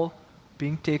Paul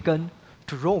being taken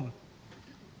to Rome.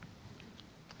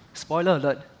 Spoiler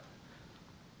alert,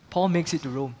 Paul makes it to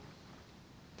Rome.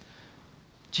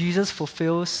 Jesus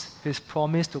fulfills his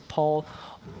promise to Paul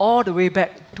all the way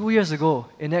back 2 years ago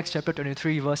in Acts chapter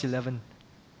 23, verse 11.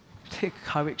 Take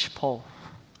courage, Paul.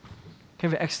 Can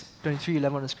we have Acts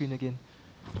 23:11 on the screen again?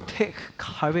 Take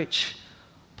courage,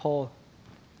 Paul.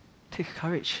 Take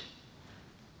courage.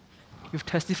 You've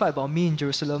testified about me in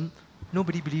Jerusalem.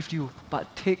 Nobody believed you,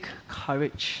 but take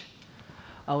courage.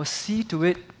 I will see to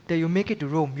it that you make it to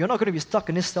Rome. You're not going to be stuck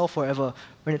in this cell forever.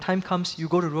 When the time comes, you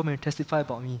go to Rome and testify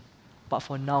about me. But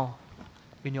for now,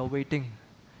 in your waiting,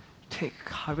 take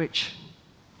courage,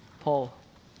 Paul.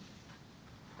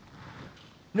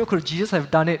 Could Jesus have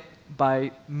done it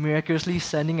by miraculously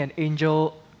sending an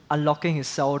angel, unlocking his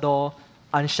cell door,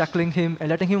 unshackling him, and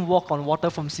letting him walk on water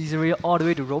from Caesarea all the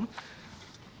way to Rome?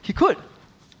 He could.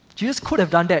 Jesus could have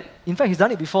done that. In fact, he's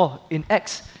done it before in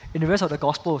Acts, in the rest of the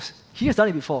Gospels. He has done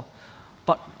it before.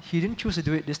 But he didn't choose to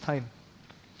do it this time.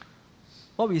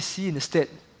 What we see instead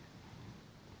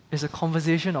is a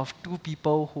conversation of two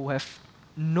people who have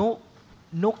no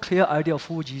clear idea of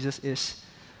who Jesus is,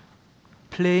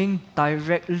 playing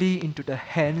directly into the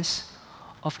hands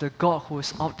of the God who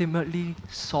is ultimately,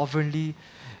 sovereignly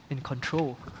in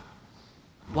control.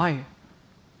 Why?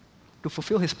 To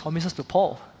fulfill his promises to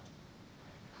Paul.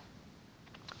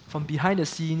 From behind the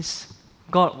scenes,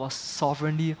 God was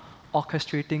sovereignly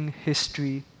orchestrating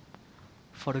history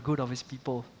for the good of his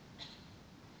people.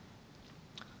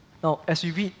 Now, as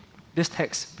we read this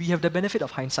text, we have the benefit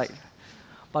of hindsight.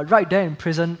 But right there in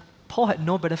prison, Paul had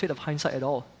no benefit of hindsight at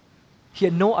all. He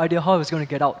had no idea how he was going to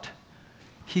get out.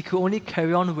 he could only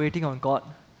carry on waiting on God,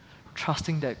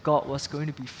 trusting that God was going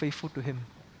to be faithful to him.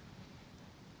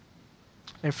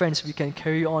 And friends, we can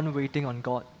carry on waiting on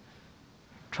God,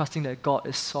 trusting that God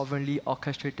is sovereignly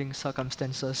orchestrating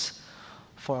circumstances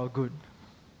for our good.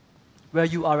 Where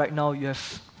you are right now, you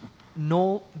have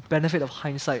no benefit of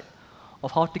hindsight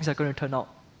of how things are going to turn out.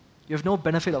 You have no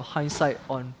benefit of hindsight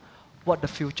on what the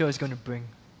future is going to bring.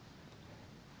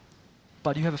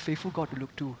 But you have a faithful God to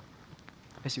look to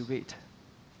as you wait.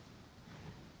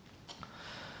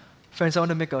 Friends, I want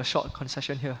to make a short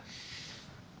concession here.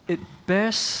 It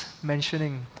bears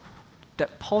mentioning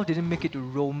that Paul didn't make it to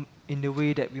Rome in the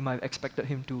way that we might have expected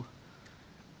him to.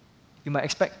 You might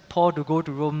expect Paul to go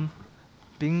to Rome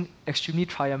being extremely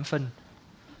triumphant.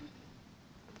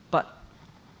 But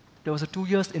there was a 2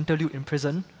 years interlude in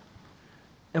prison.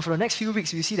 And for the next few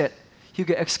weeks, we see that he'll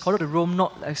get escorted to Rome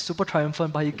not as super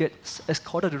triumphant, but he gets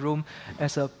escorted to Rome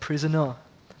as a prisoner.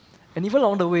 And even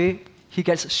along the way, he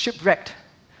gets shipwrecked.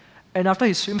 And after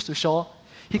he swims to shore,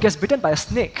 he gets bitten by a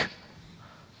snake.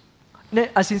 And then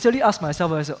I sincerely asked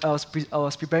myself as I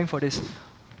was preparing for this,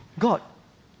 God,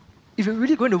 if you're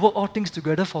really going to work all things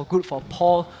together for good for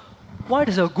Paul, why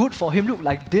does the good for him look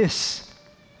like this?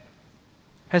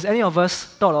 Has any of us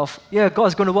thought of, yeah, God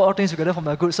is going to work all things together for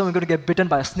my good, so I'm going to get bitten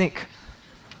by a snake?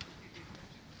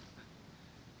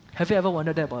 Have you ever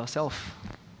wondered that about yourself?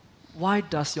 Why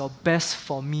does your best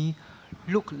for me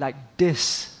look like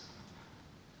this?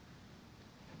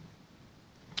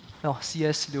 Now,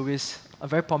 C.S. Lewis, a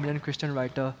very prominent Christian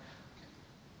writer,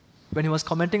 when he was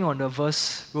commenting on the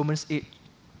verse, Romans 8,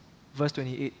 verse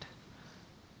 28,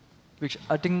 which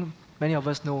I think many of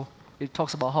us know, it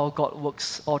talks about how God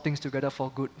works all things together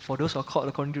for good, for those who are called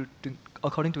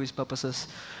according to his purposes.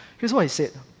 Here's what he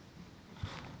said.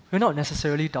 We're not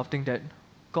necessarily doubting that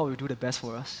God will do the best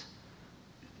for us.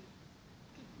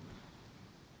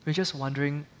 We're just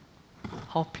wondering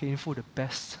how painful the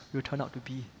best will turn out to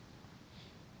be.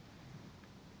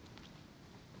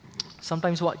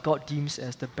 Sometimes what God deems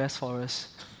as the best for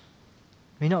us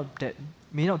may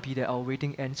not be that our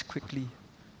waiting ends quickly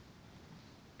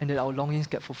and that our longings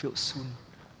get fulfilled soon.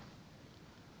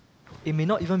 It may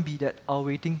not even be that our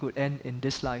waiting could end in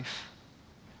this life.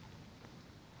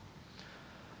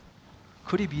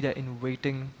 Could it be that in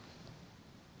waiting,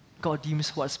 God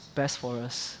deems what's best for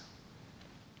us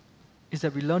is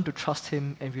that we learn to trust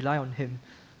him and rely on him,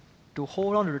 to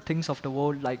hold on to the things of the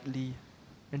world lightly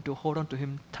and to hold on to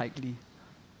him tightly?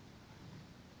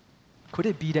 Could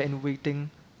it be that in waiting,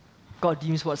 God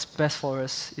deems what's best for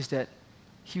us is that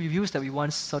he reveals that we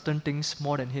want certain things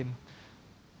more than him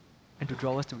and to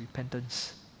draw us to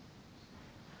repentance?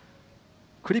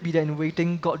 Could it be that in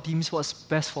waiting, God deems what's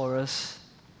best for us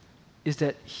is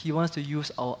that he wants to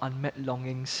use our unmet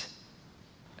longings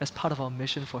as part of our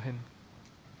mission for him?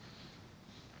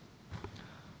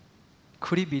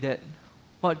 Could it be that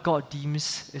what God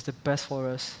deems is the best for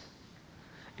us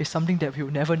is something that we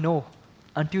will never know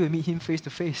until we meet him face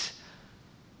to face?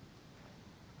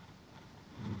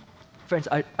 Friends,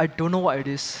 I don't know what it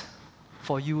is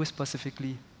for you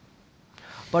specifically.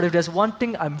 But if there's one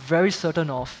thing I'm very certain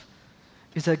of,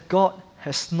 is that God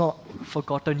has not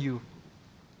forgotten you.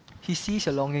 He sees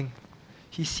your longing.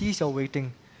 He sees your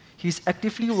waiting. He's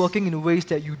actively working in ways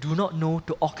that you do not know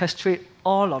to orchestrate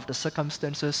all of the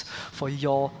circumstances for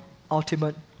your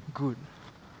ultimate good.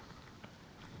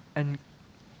 And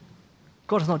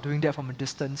God is not doing that from a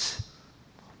distance,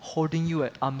 holding you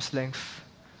at arm's length,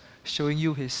 showing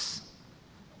you his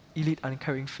elite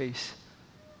uncaring face.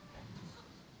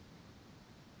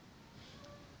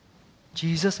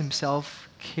 Jesus himself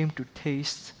came to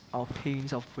taste our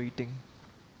pains of waiting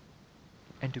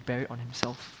and to bear it on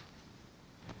himself.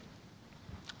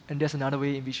 And there's another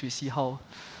way in which we see how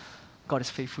God is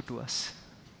faithful to us.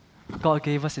 God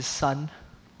gave us his Son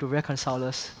to reconcile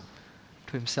us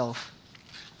to himself.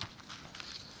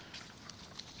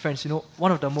 Friends,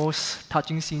 one of the most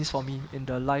touching scenes for me in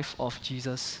the life of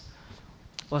Jesus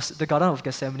was the Garden of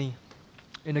Gethsemane.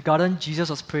 In the garden, Jesus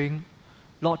was praying,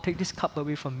 Lord, take this cup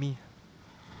away from me.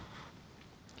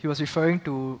 He was referring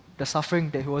to the suffering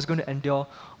that he was going to endure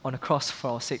on the cross for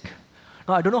our sake.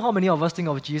 Now, I don't know how many of us think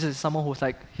of Jesus as someone who's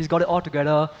like, he's got it all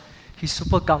together, he's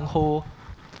super gung-ho.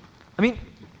 I mean,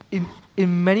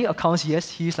 in many accounts, yes,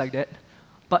 he is like that.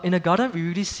 But in the garden, we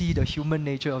really see the human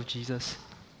nature of Jesus.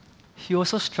 He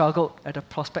also struggled at the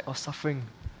prospect of suffering,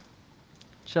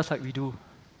 just like we do.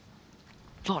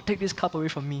 Lord, take this cup away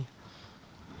from me.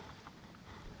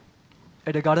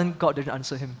 At the garden, God didn't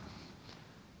answer him.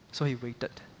 So he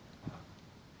waited.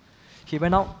 He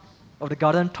went out of the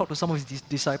garden, talked to some of his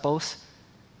disciples,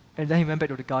 and then he went back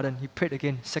to the garden. He prayed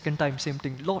again, second time, same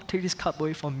thing. Lord, take this cup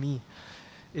away from me.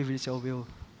 if it is your will.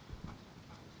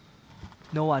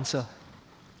 No answer.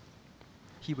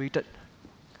 He waited.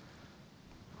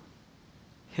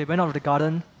 He went out of the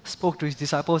garden, spoke to his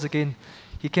disciples again.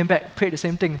 He came back, prayed the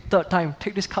same thing, third time,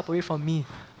 take this cup away from me.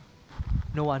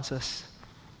 No answers.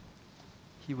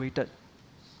 He waited.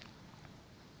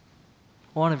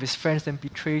 One of his friends then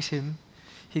betrays him.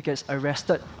 He gets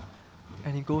arrested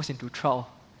and he goes into trial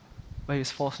where he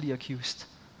is falsely accused.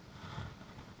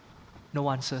 No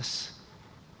answers.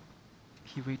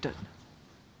 He waited.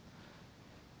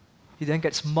 He then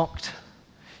gets mocked.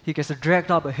 He gets dragged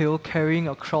up a hill carrying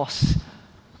a cross.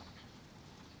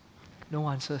 No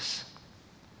answers.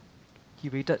 He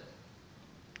waited.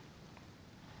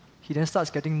 He then starts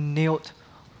getting nailed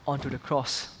onto the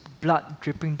cross, blood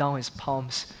dripping down his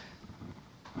palms.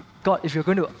 God, if you're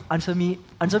going to answer me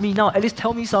now. At least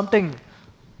tell me something.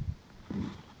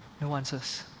 No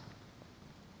answers.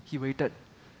 He waited.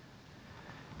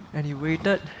 And he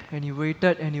waited, and he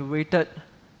waited, and he waited,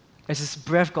 as his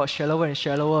breath got shallower and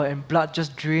shallower and blood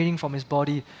just draining from his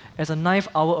body. As the ninth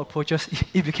hour approaches,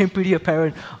 it became pretty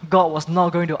apparent God was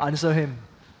not going to answer him.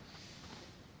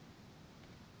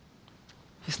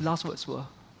 His last words were,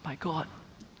 my God,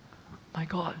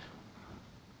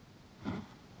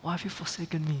 why have you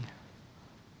forsaken me?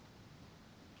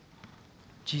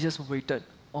 Jesus waited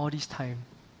all this time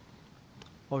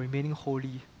while remaining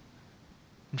holy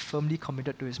and firmly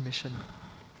committed to his mission.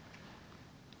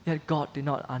 Yet God did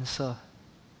not answer.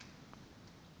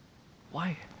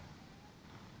 Why?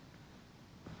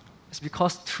 It's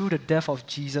because through the death of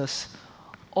Jesus,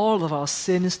 all of our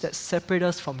sins that separate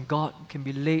us from God can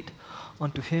be laid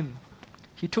onto him.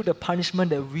 He took the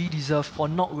punishment that we deserve for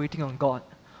not waiting on God,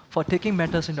 for taking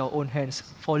matters in our own hands,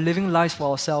 for living lives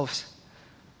for ourselves.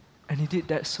 And he did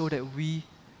that so that we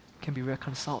can be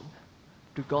reconciled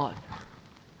to God.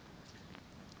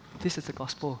 This is the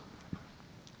gospel.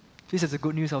 This is the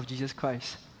good news of Jesus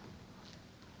Christ.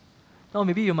 Now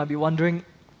maybe you might be wondering,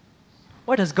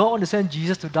 why does God want to send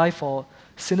Jesus to die for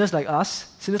sinners like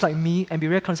us, sinners like me, and be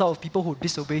reconciled with people who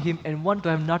disobey him and want to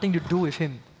have nothing to do with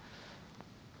him?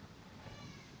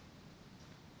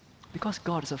 Because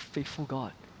God is a faithful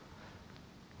God.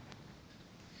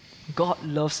 God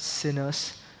loves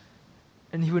sinners,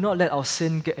 and he will not let our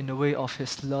sin get in the way of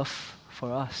his love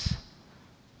for us.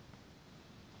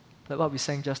 Like what we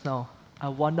sang just now, I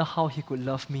wonder how he could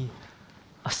love me,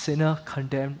 a sinner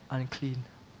condemned unclean.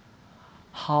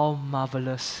 How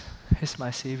marvelous is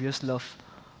my Savior's love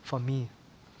for me.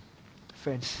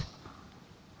 Friends,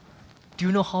 do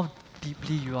you know how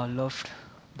deeply you are loved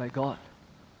by God?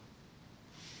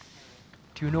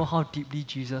 Do you know how deeply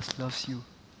Jesus loves you?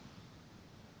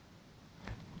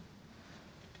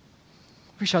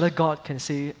 Which other God can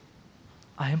say,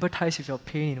 I empathize with your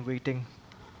pain in waiting,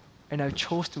 and I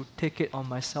chose to take it on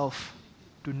myself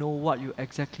to know what you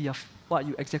exactly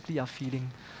are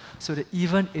feeling, so that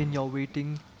even in your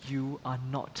waiting, you are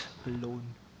not alone.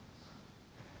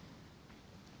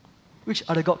 Which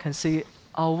other God can say,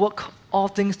 I'll work all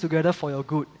things together for your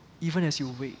good, even as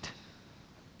you wait?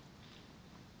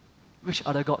 Which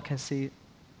other God can say,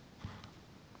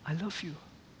 I love you?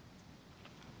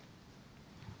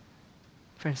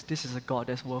 Friends, this is a God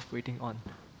that's worth waiting on.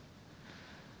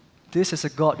 This is a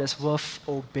God that's worth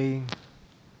obeying.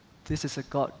 This is a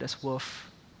God that's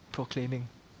worth proclaiming.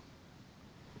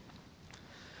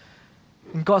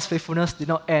 And God's faithfulness did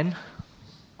not end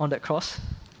on that cross.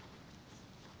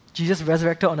 Jesus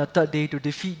resurrected on the third day to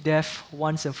defeat death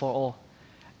once and for all.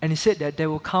 And he said that there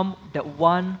will come that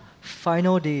one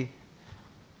final day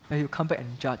where he'll come back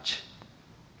and judge,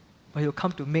 where he'll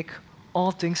come to make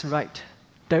all things right.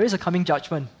 There is a coming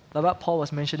judgment, like what Paul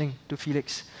was mentioning to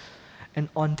Felix. And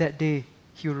on that day,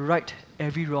 he will right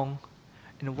every wrong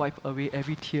and wipe away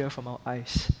every tear from our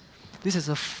eyes. This is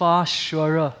a far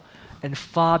surer and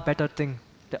far better thing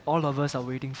that all of us are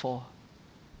waiting for.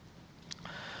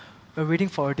 We're waiting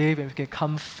for a day when we can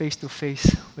come face to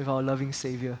face with our loving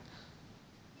Savior.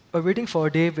 We're waiting for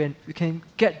a day when we can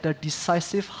get the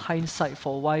decisive hindsight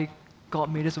for why God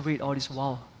made us wait all this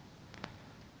while.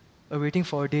 We're waiting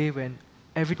for a day when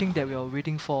everything that we are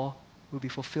waiting for will be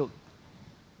fulfilled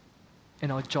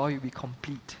and our joy will be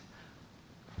complete.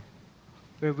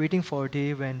 We're waiting for a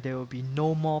day when there will be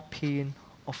no more pain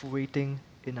of waiting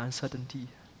in uncertainty.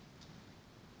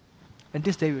 And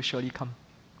this day will surely come.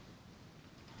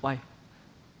 Why?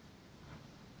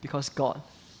 Because God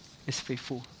is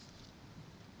faithful.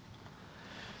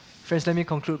 Friends, let me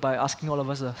conclude by asking all of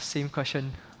us the same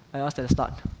question I asked at the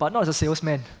start, but not as a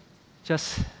salesman,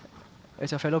 just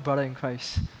as your fellow brother in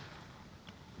Christ.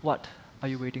 What are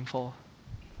you waiting for?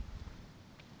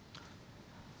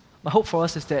 My hope for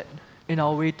us is that in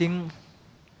our waiting,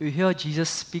 we hear Jesus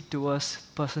speak to us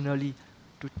personally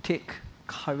to take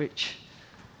courage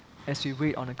as we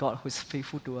wait on a God who is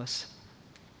faithful to us.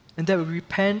 And that we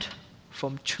repent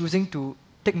from choosing to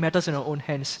take matters in our own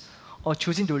hands or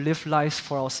choosing to live lives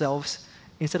for ourselves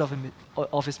instead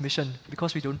of His mission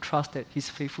because we don't trust that He's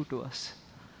faithful to us.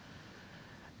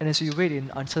 And as we wait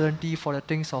in uncertainty for the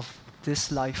things of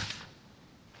this life,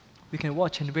 we can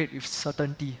watch and wait with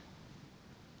certainty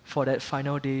for that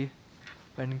final day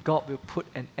when God will put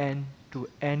an end to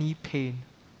any pain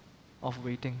of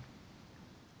waiting.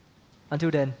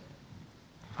 Until then,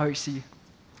 RHC,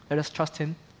 let us trust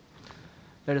Him.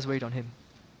 Let us wait on Him.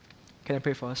 Can I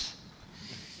pray for us?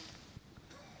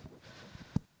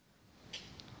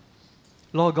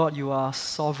 Lord God, you are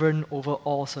sovereign over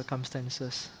all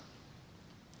circumstances.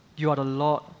 You are the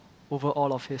Lord over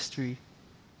all of history.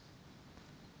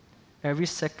 Every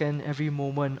second, every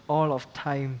moment, all of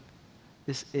time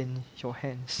is in your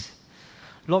hands.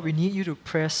 Lord, we need you to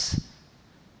press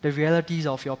the realities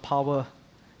of your power,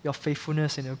 your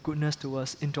faithfulness, and your goodness to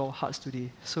us into our hearts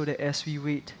today, so that as we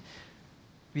wait,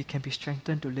 we can be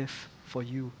strengthened to live for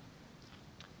you.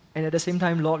 And at the same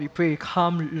time, Lord, we pray,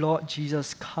 come, Lord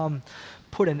Jesus, come.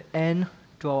 Put an end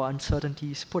to our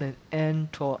uncertainties, put an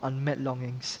end to our unmet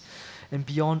longings. And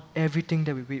beyond everything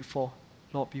that we wait for,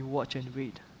 Lord, we watch and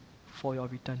wait for your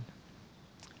return.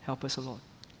 Help us, O Lord.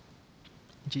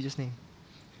 In Jesus' name,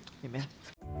 amen.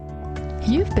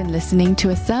 You've been listening to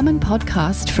a sermon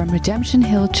podcast from Redemption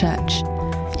Hill Church.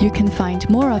 You can find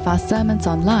more of our sermons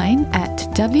online at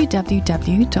www.rhc.org.sg.